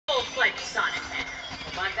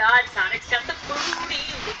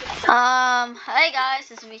Hey guys,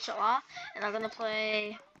 this is Michaela, and I'm gonna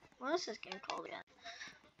play. What is this game called again?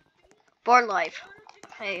 Board Life.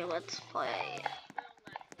 Hey, let's play.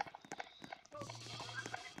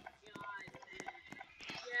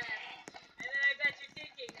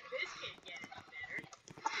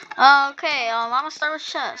 Okay, I'm gonna start with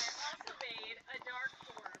chess.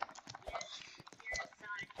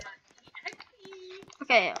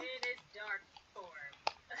 Okay.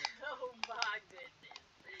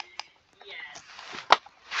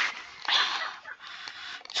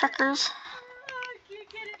 Checkers. Can't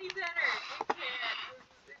get any better. It can't.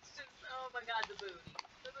 It's just, oh my god, the booty.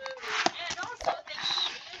 The booty. And also, thank you,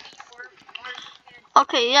 Andy, for marzipan.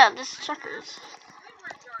 Okay, yeah, this is checkers.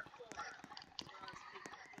 Squidward dark form. Well, as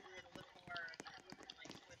people who read a little more looking like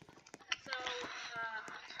Squidward. So,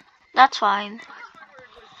 That's fine. Squidward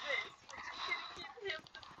was this, which is gonna give him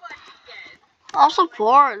the butt again. I'm so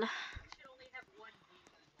bored. We should only have one booty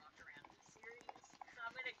walk around in the series, so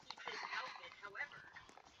I'm gonna keep his outfit, however.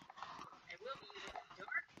 I will be using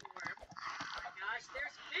dark form. Oh my gosh,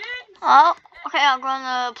 there's fins! Oh, okay, I'm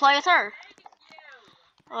gonna play with her. Thank you!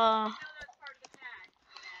 I know that's part of the pack.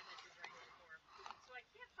 Yeah, that's his regular form. So I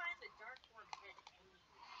can't find the dark form head anywhere.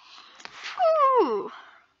 Ooh.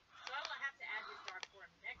 So I will have to add his dark form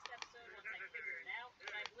next episode once I figure it out.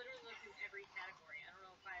 But I've literally looked through every category. I don't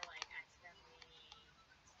know if I accidentally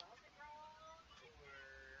spelled it wrong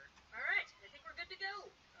or. Alright, I think we're good to go.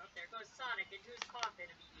 Oh, there goes Sonic into his coffin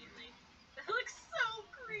immediately. That looks so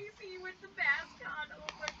creepy with the mask on. Oh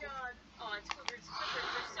my god. Oh, and Squidward's flippers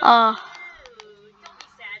are so cute. Don't be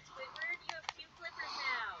sad, Squidward. You have cute flippers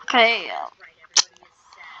now. Okay. That's right, everybody is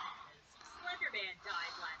sad because Slenderman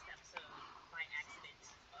died last episode by accident.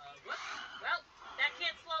 Whoops. Well, that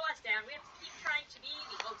can't slow us down. We have to keep trying to be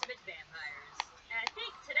the ultimate vampires. And I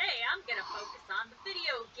think today I'm gonna focus on the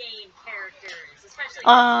video game characters, especially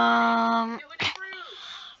Sonic new and improved.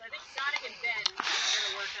 So I think Sonic and Ben are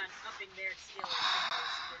gonna work on upping their skills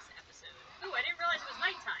this episode. Ooh, I didn't realize it was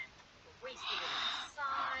nighttime. We're wasting it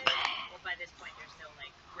inside. Well, by this point, there's no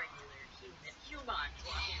regular humans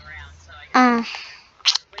walking around, so I guess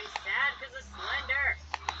everybody's sad because of Slender.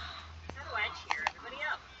 How do I cheer everybody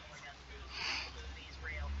up? Oh my god, the movie is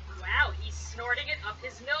real. Wow, he's snorting it up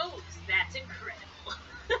his nose. That's incredible.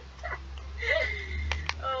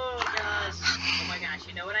 Oh gosh. Oh my gosh,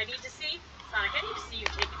 you know what I need to see? Sonic, I need to see you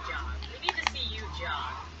take a jog. We need to see you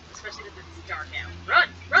jog. Especially because it's dark out. Run!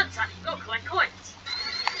 Run, Sonic! Go collect coins!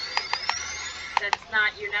 That's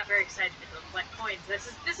not, you're not very excited to go collect coins. This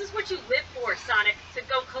is what you live for, Sonic, to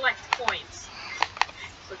go collect coins.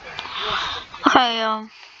 Okay,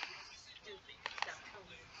 Stupid. Stop telling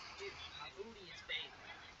me what to do. My booty is fake.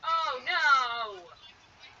 Oh no!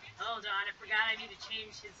 Hold on, I forgot I need to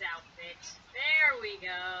change his outfit. There we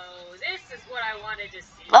go. This is what I wanted to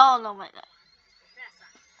see. oh no, my god. Go fast,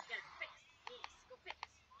 Sonic. You gotta go fast. Yes, go fast.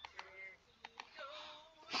 There he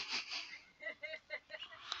goes.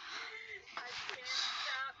 I can't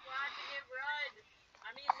stop watching him run. I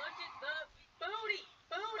mean, look at the booty.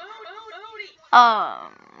 Booty.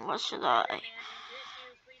 What should I?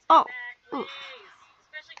 Oh. Ooh.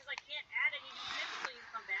 Especially because I can't add any new chips until you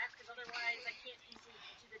come back, because otherwise I can't easily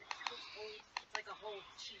do the it's like a whole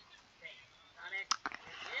cheat thing. Sonic.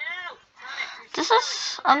 No! Sonic, This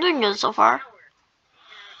is, I'm doing good so far. Apparently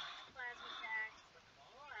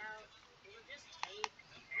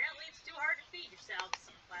it's too hard to feed yourself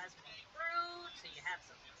some plasma fruit, so you have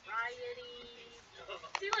some variety.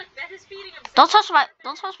 See, look, Ben is feeding himself. Don't touch my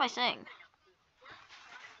thing.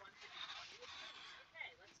 Okay,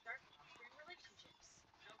 let's start fostering relationships.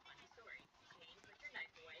 No funny story. Jane, put your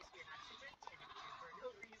knife away so you're not super intimidated for no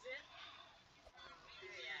reason.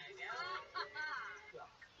 There you go.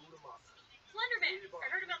 Slenderman, I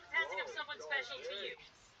heard about the passing of someone special to you.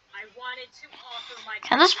 I wanted to offer my...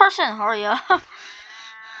 Can this person hurry up? Wow,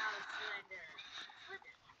 Slender.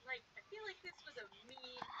 Like, I feel like this was a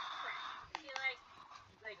mean prank. I feel like,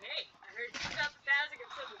 he's like, hey, I heard about the passing of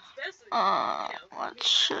someone special. What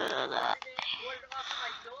should I? Wanted to offer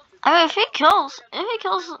my condolences. I mean, if he kills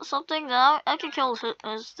something, then I can kill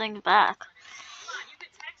his thing back. Come on, you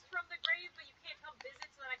can text from the grave, but you can't come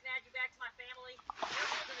visit so that I can add you back to my family.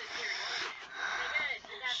 You're holding this here. Okay,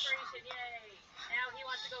 good. His aspiration, yay. Now he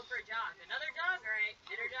wants to go for a jog. Another jog? Alright,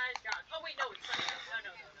 energized jog. Oh wait, no, it's Sonic.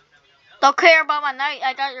 No. Don't care about my knight.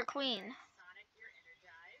 I got your queen. Sonic, you're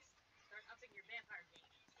energized. Start upping your vampire game.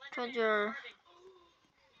 Told your.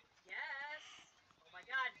 Yes. Oh my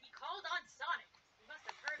god, he called on Sonic. He must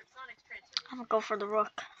have heard of Sonic's transformation. I'm gonna go for the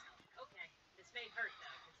rook. Okay, this may hurt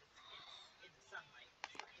though, because it's in the sunlight.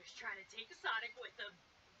 Slender's trying to take Sonic with him,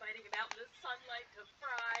 fighting him out in the sunlight to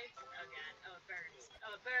fry. Oh god, oh it burns.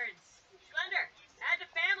 Oh it burns. Slender, add to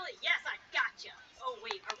family. Yes, I gotcha. Oh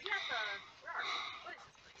wait, are we at the? Where are we? What is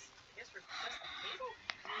this place? I guess we're just at the table.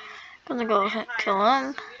 Gonna go kill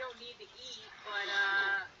him. So we don't need to eat, but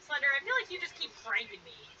Slender, I feel like you just keep pranking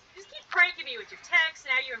me. You just keep pranking me with your texts.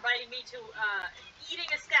 Now you're inviting me to eating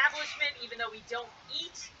establishment, even though we don't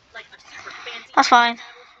eat like a super fancy That's fine.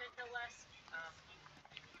 establishment, no less.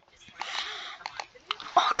 Come on, can we?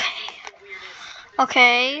 Okay. This is the weirdest.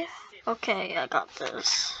 Okay. Okay, I got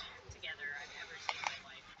this. Together I've ever seen in my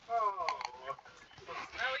life. Oh,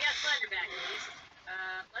 we got Slender back at least.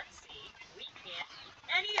 Let's see. We can't eat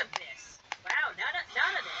any of this. Wow, none of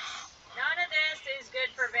this. None of this is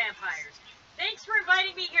good for vampires. Thanks for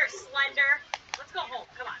inviting me here, Slender. Let's go home.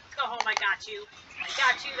 Come on, let's go home. I got you. I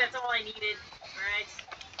got you. That's all I needed. All right,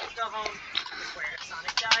 let's go home. I swear, if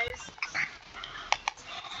Sonic dies.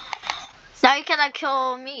 Now you cannot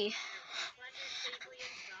kill me. Slender's safely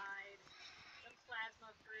inside. Some plasma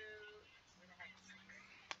fruit. Where the heck is Slender?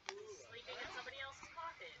 Sleeping in somebody else's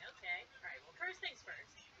coffin. Okay. Alright, well, first things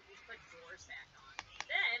first. We put door sack on.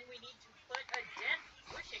 Then we need to put a death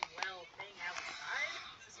wishing well thing outside.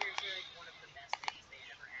 This is seriously like one of the best things they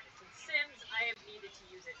ever added to The Sims. I have needed to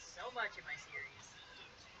use it so much in my series.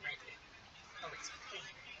 Right. Oh, it's pink.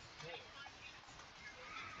 There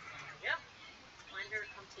we go. Slender,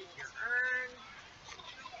 come take your urn.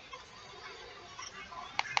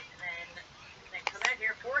 Then come out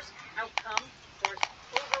here, force outcome, force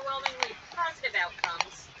overwhelmingly positive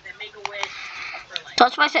outcomes, then make a wish for life.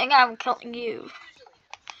 Touch my thing, I'm killing you.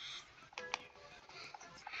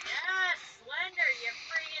 Yes, Slender, you're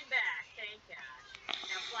freaking back. Thank God.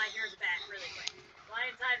 Now fly near the bat really quick.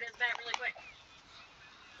 Fly inside this bat really quick.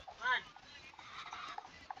 Come on.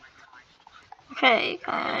 Oh my God. Okay,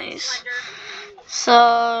 guys. Slender.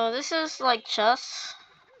 So this is like chess.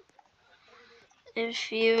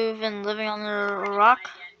 If you've been living under a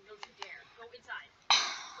rock. Don't you dare. Go inside.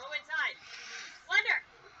 Go inside. Slender.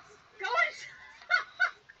 Go inside.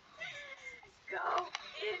 Go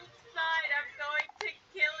inside. I'm going to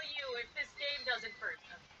kill you if this game doesn't first.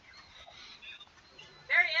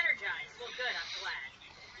 Very energized. Well, good. I'm glad.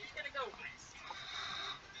 He's gonna go rest.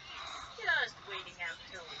 Just waiting out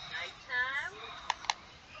till nighttime.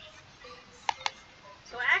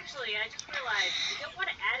 So actually, I just realized we don't want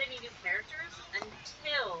to add any new characters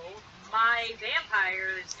until my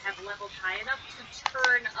vampires have leveled high enough to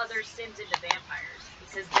turn other Sims into vampires.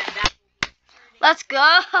 Because then that will be turning. Let's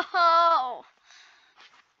go!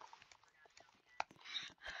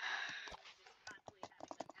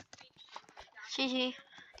 Hee.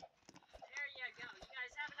 There you go. You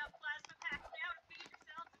guys have enough plasma packs now to feed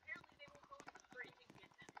yourselves. Apparently they won't go to the fridge and get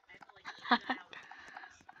them. I have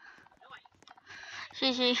to like eat that out.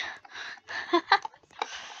 Hee.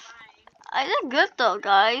 I did good though,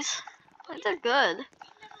 guys. I did good.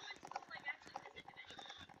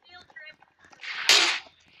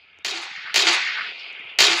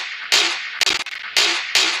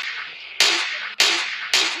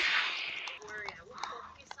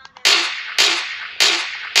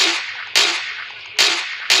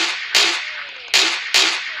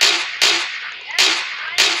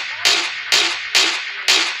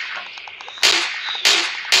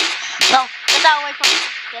 No, get that away from me.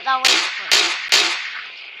 Get that away from me.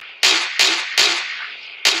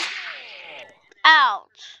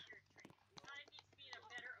 Ouch.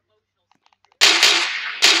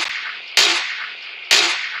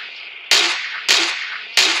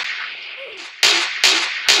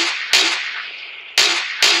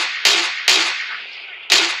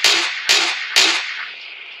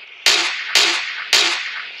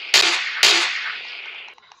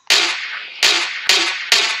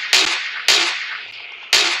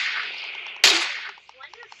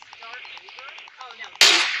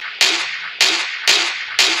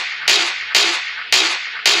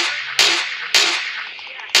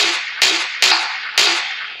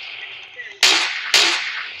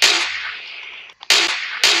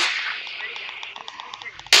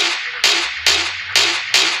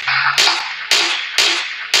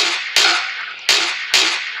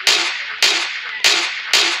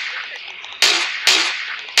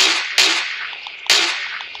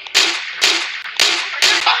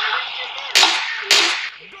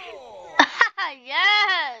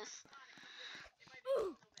 Yes!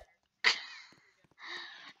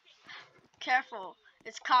 Careful,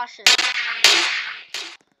 it's caution.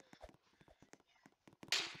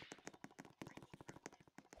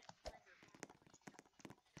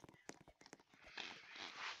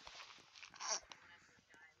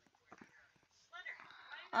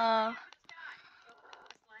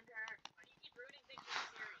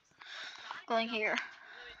 going here.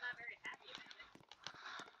 Although he's not very happy about it.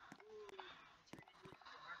 Ooh, he turned into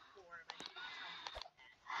a Mark IV, but he didn't tell me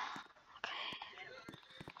that. Get him.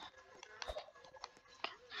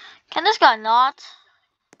 Can this guy not?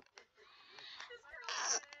 This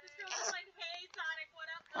girl's just like, hey Sonic,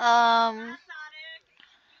 what up, bud? Um. Sonic,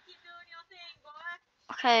 you keep doing your thing,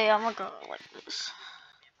 boy. Okay, I'm gonna go like this.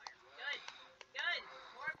 Good, good.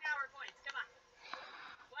 More power points. Come on.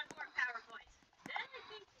 One more power point. Then I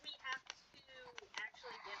think we have to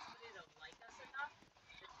actually get somebody to like us enough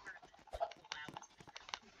to turn them, like allow us to turn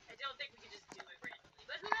them. I don't think we can just do it randomly,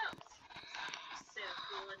 but who knows? Sonic's so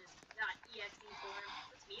cool in his .exe form.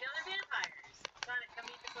 Let's meet other vampires. Sonic, come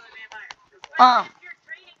meet this other vampire. Pure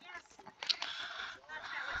training, yes. Let's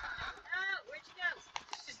chat with Sonic. Oh, where'd she go?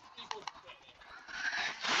 It's just people dead.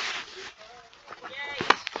 Yay.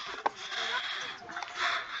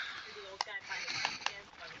 The old guy finally again.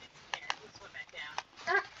 Oh, he didn't care. We'll swim back down.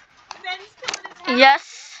 Ben's killing his house. Yes.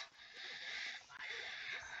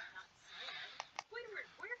 Squidward,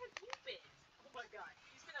 where have you been? Oh my god,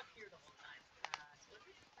 he's been up here the whole time.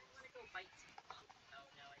 Squidward, I want to go bite some feet. Oh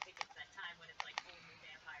no, I think it's that time when it's like only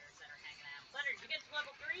vampires that are hanging out. Slender, did you get to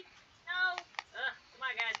level 3? No. Come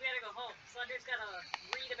on guys, we gotta go home. Slender's gotta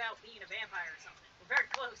read about being a vampire or something. We're very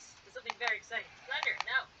close to something very exciting. Slender,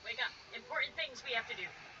 no, wake up. Important things we have to do.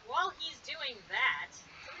 While he's doing that,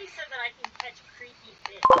 somebody said that I can catch creepy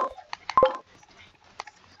fish.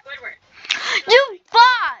 Squidward. You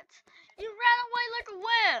bot! You ran away like a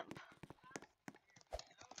wimp.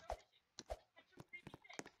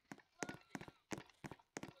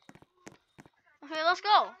 Okay, let's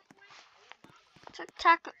go.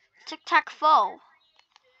 Tic-tac-foe.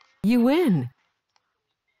 You win.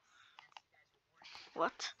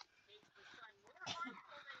 What?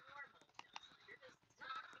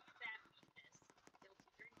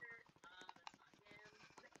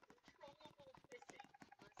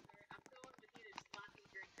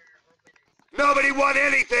 Nobody won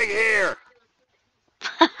anything here!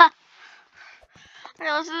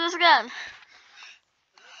 Okay, let's do this again.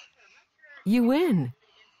 You win.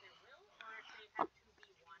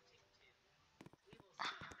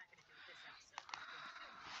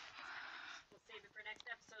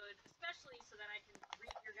 Especially so that I can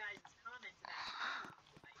read your guys' comments about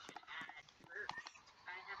who I should add first. I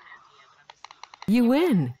have an idea, but I'm just seeing. You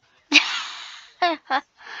win.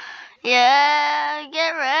 Yeah,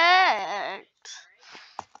 get wrecked.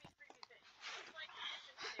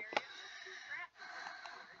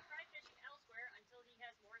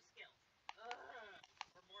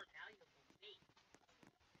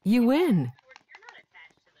 You win.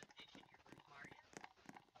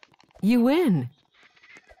 You win.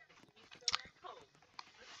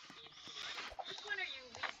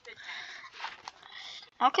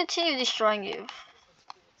 I'll continue destroying you.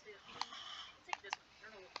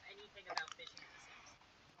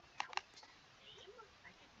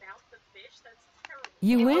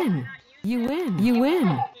 You win. You win. You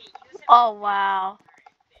win. Oh, wow.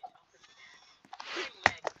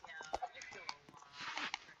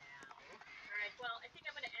 Alright, well, I think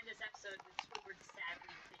I'm going to end this episode with Squidward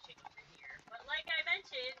sadly fishing over here. But like I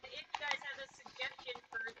mentioned, if you guys have a suggestion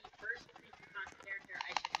for the first creepypasta character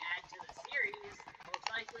I should add to the series, most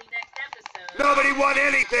likely next episode. Nobody won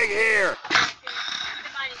anything here! Keep in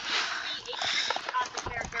mind, it needs to be a creepypasta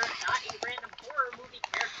character, not a random horror movie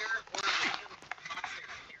character or a random monster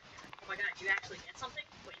character. Oh my god, you actually get something?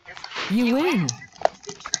 Wait, that's not. You win.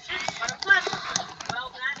 What a plus!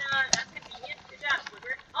 Well, that's convenient. Good job,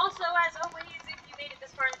 Squidward. Also, as always, if you made it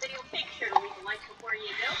this far in the video, make sure to leave a like before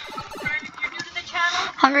you go. Subscribe if you're new to the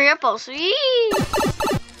channel. Hungry Apples. Yee!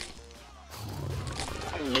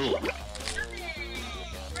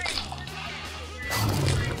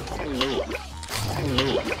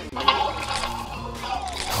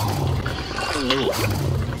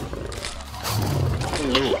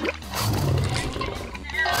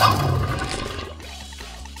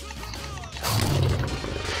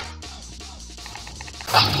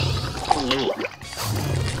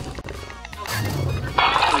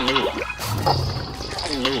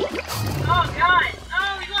 Oh god!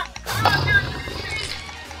 Oh, we lost! Oh god!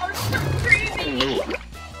 Oh, it's so crazy!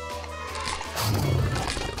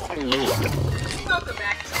 Welcome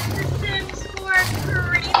back to The Sims 4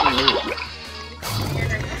 Crazy! And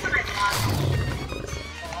this one I lost.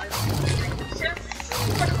 Just see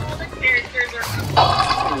what all the characters are up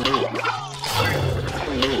to.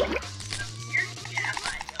 Here's Jeff. I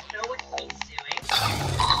don't know what he's doing.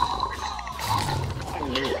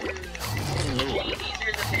 These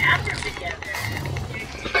are the bathroom together.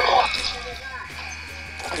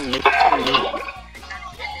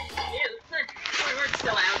 We're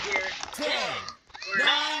still out here. 10, Or 9,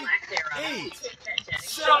 lack thereof. 8, Take that, Jenny.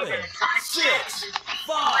 7, Okay, Sonic 6, is 5,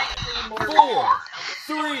 slightly more 4,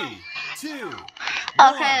 realistic. 3, 2,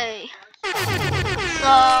 1. Okay,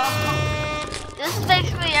 so this is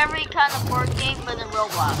basically every kind of board game, but in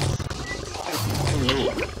Roblox.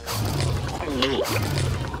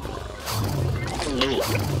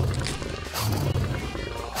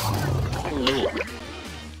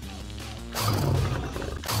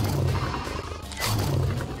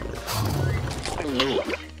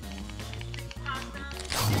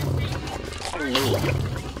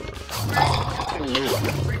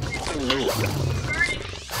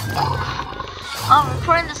 I'm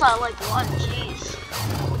recording this at like 1, jeez.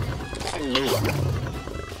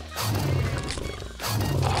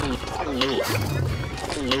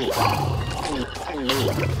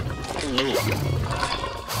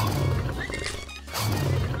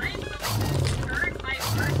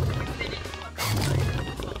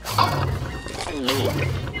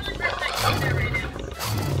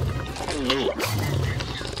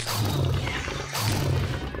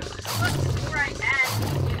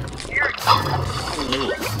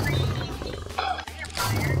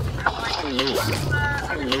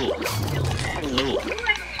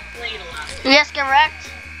 Yes,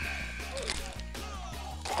 correct.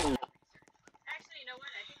 Actually, you know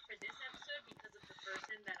what? I think for this episode, because of the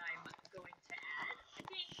person that I'm going to add, I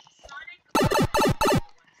think Sonic.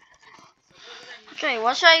 Okay,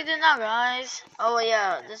 what should I do now, guys? Oh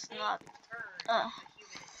yeah, this is not.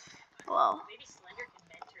 Well. Maybe Slender can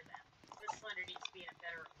mentor them. This Slender needs to be in a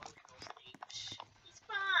better emotional state. He's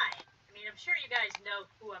fine. I mean, I'm sure you guys know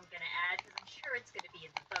who I'm gonna add, because I'm sure it's gonna be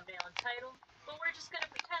in the thumbnail and title. But we're just gonna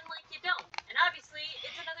pretend like you don't. And obviously,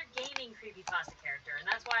 it's another gaming creepypasta character, and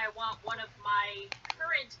that's why I want one of my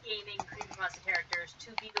current gaming creepypasta characters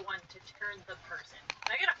to be the one to turn the person.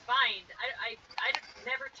 I gotta find. I've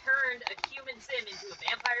never turned a human sim into a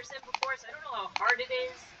vampire sim before, so I don't know how hard it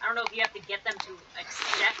is. I don't know if you have to get them to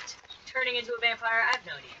accept turning into a vampire. I have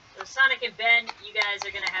no idea. So Sonic and Ben, you guys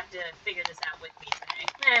are gonna have to figure this out with me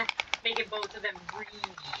today. Making both of them greedy.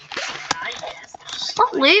 Ah, yes.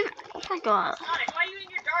 Stop leaving. Oh my god. Sonic, why are you in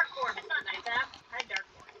your dark form? It's not nighttime. Hi, dark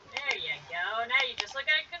form. There you go. Now you just look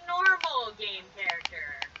like a normal game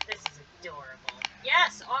character. This is adorable.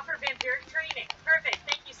 Yes, offer vampiric training. Perfect.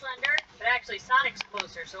 Thank you, Slender. But actually, Sonic's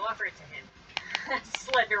closer, so offer it to him.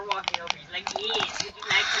 Slender walking over. He's like, yes, would you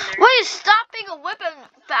like to learn? Wait, stop being a whip and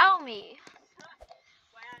bow me.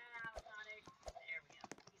 Wow, Sonic. There we go.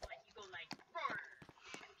 He's like, you go like, roar.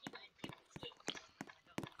 And people, yes.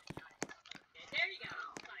 Okay, there you go.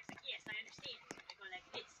 Sonic's like, yes, I understand. I go like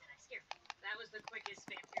this, and I scare people. That was the quickest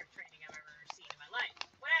vampire training I've ever seen in my life.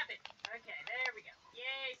 What happened? Okay, there we go.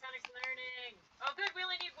 Yay, Sonic's learning. Oh, good. We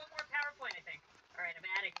only need one more PowerPoint, I think. All right, I'm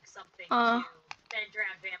adding something to Ben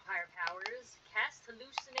Drowned Vampire Powers. Cast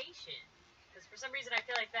Hallucination. Because for some reason I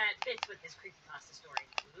feel like that fits with his creepypasta story.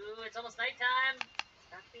 Ooh, it's almost nighttime.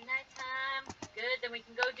 It's about to be nighttime. Good, then we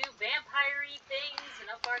can go do vampire-y things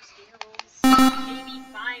and up our skills. Maybe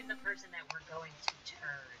find the person that we're going to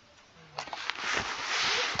turn.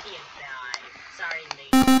 Maybe a guy. Sorry,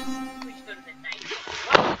 ladies. We should go to the night.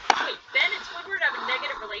 Whoa, wait, Ben and Squidward have a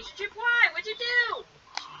negative relationship? Why? What'd you do?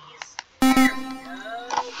 Jeez. There we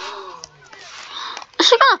go. Is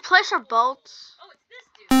she gonna place her bolts? Oh, it's this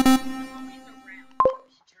dude. He's always around. We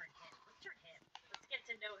should turn him. Let's turn him. Let's get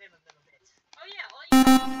to know him a little bit. Oh yeah, all you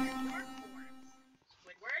do is your dark forms.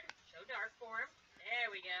 Squidward, show dark form. There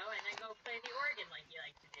we go. And then go play the organ like you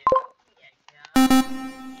like to do. There you go.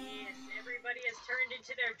 Yes, everybody has turned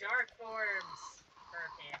into their dark forms.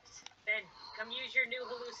 Perfect. Ben, come use your new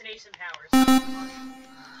hallucination powers. Oh,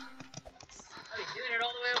 he's doing it all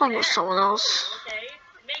the way over Talking there. to someone else. Okay.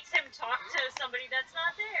 It makes him talk to somebody that's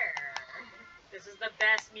not there. This is the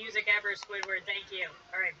best music ever, Squidward. Thank you.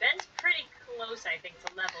 Alright, Ben's pretty close, I think,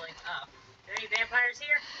 to leveling up. Are there any vampires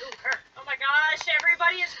here? Ooh, her. Oh my gosh,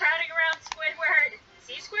 everybody is crowding around Squidward.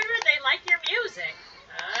 See, Squidward? They like your music.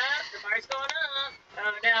 The bar's going up.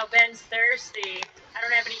 Oh no, Ben's thirsty. I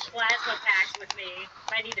don't have any plasma packs with me.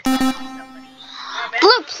 I need to talk to somebody. Oh,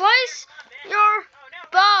 Blue, place your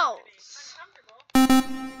bolts.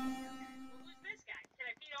 Who's this guy? Can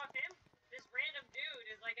I feed off him? This random dude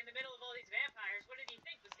is like in the middle of all these vampires. What did he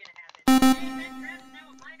think was gonna happen? Hey, Ben Krabs is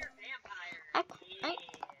now a minor vampire. Yes.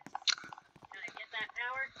 Can I get that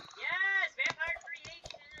power? Yes! Vampire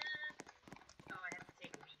creation! Oh, I have to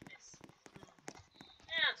take a weakness.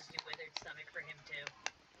 Yeah, I'll just do withered stomach for him too.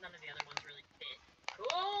 None of the other ones really fit.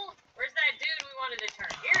 Cool! Where's that dude we wanted to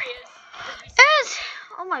turn? Here he is!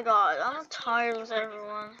 Oh my god, I'm tired with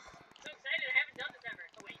everyone. So excited, I haven't done this ever.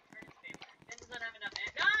 Oh wait, turn into vampire. Ben does not have enough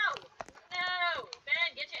energy. No! No!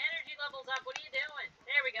 Ben, get your energy level Bob, what are you doing?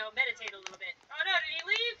 There we go. Meditate a little bit. Oh no, did he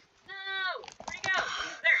leave? No. Where'd he go?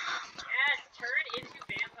 There he is. Yes, turn into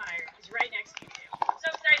vampire. He's right next to you. I'm so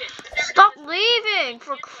excited. I've never Stop done this leaving,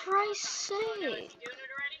 for before. Christ's Oh no, is sake. he doing it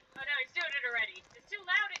already? Oh no, he's doing it already. It's too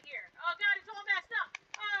loud in here. Oh god, it's all messed up.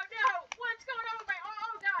 Oh no, what's going on with my?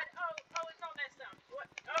 Oh god. Oh, it's all messed up. What?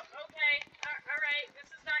 Oh, okay. All right, this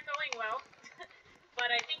is not going well. But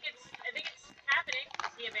I think it's happening.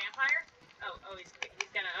 Is he a vampire? Oh, he's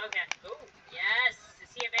gonna. Okay. Oh, yes. Is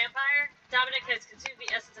he a vampire? Dominic has consumed the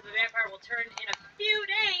essence of a vampire. Will turn in a few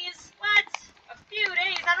days. What? A few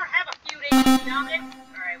days? I don't have a few days, Dominic.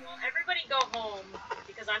 All right. Well, everybody go home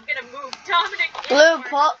because I'm gonna move Dominic. Blue,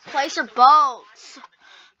 place your boats.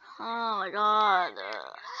 Oh my god.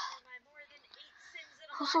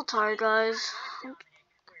 I'm so tired, guys.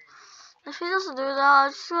 If he doesn't do that,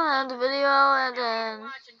 I'm just gonna end the video and then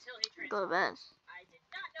go to bed.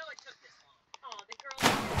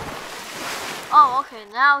 Oh, okay,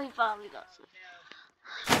 now he finally does it.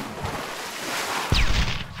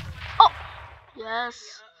 Oh,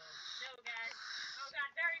 yes.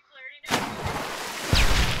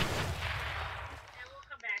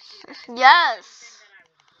 Yes.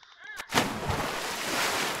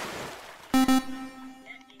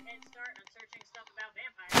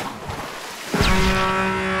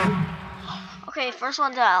 Okay, first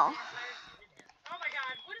one down. Oh my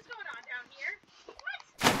god, what is going on down here? What?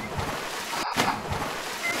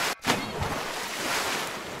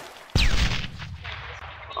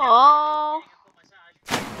 Oh.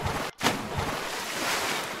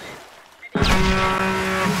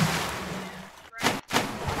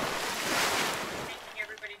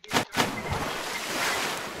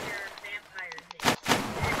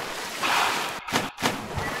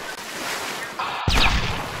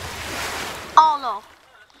 Oh no.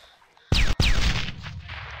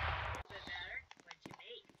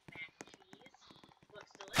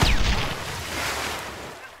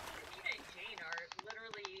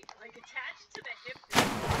 Attached to the hip.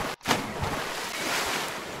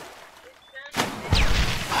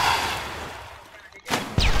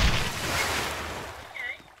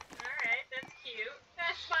 Okay, alright, that's cute.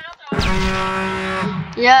 That smile dog.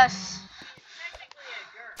 Yes. Technically a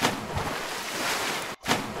girl.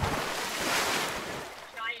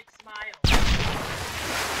 Giant smile. Oh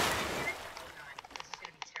god, this is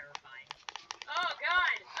gonna be terrifying. Oh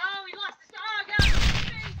god! Oh, he lost his. Oh god!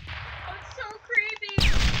 Oh, it's so creepy!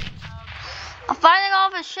 I'm fighting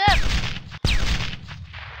off his ship.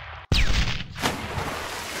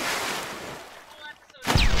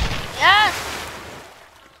 Yes.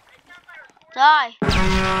 Die.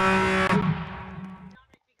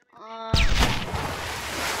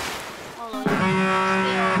 Hold on.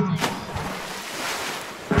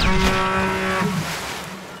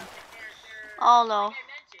 Oh no.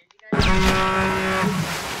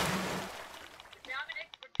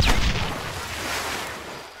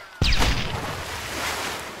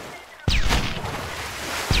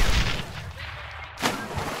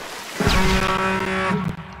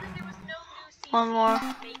 One more.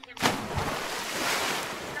 Another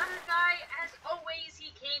guy, as always,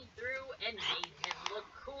 he came through and made him look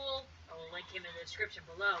cool. I will link him in the description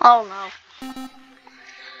below. Oh no.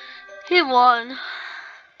 He won.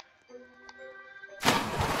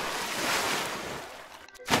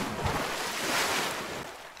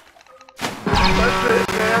 That's it,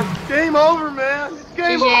 man. Game over, man. It's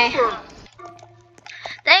game GG. over.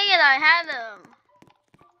 Dang it, I had him.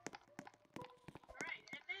 Alright,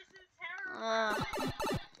 and this is terrible.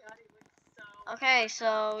 God, he looks so Okay,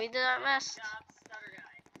 so we did our best. Stop, stutter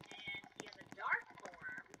guy. And he has a dark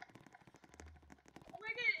form. Look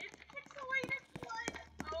at it, it's pixelated blood.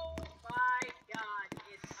 Oh my god,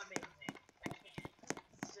 it's amazing. I can't.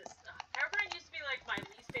 It's just, Herobrine used to be like my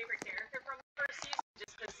least favorite character from the first season,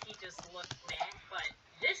 just because he just looked meh. But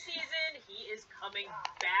this season, he is coming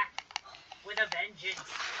back with a vengeance.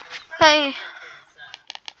 Hey.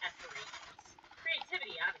 Aspirations.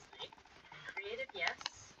 Creativity, obviously. Creative, yes.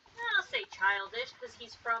 I'll say childish, because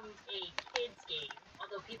he's from a kid's game.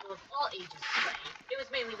 Although people of all ages play. It was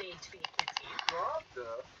mainly made to be a kid's game.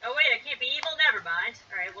 Oh wait, I can't be evil? Never mind.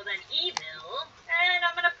 Alright, well then evil. And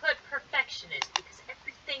I'm gonna put perfectionist, because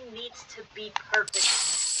everything needs to be perfect and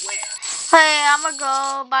square. Hey, I'm gonna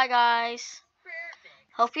go. Bye, guys.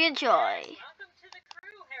 Perfect. Hope you enjoy. Well,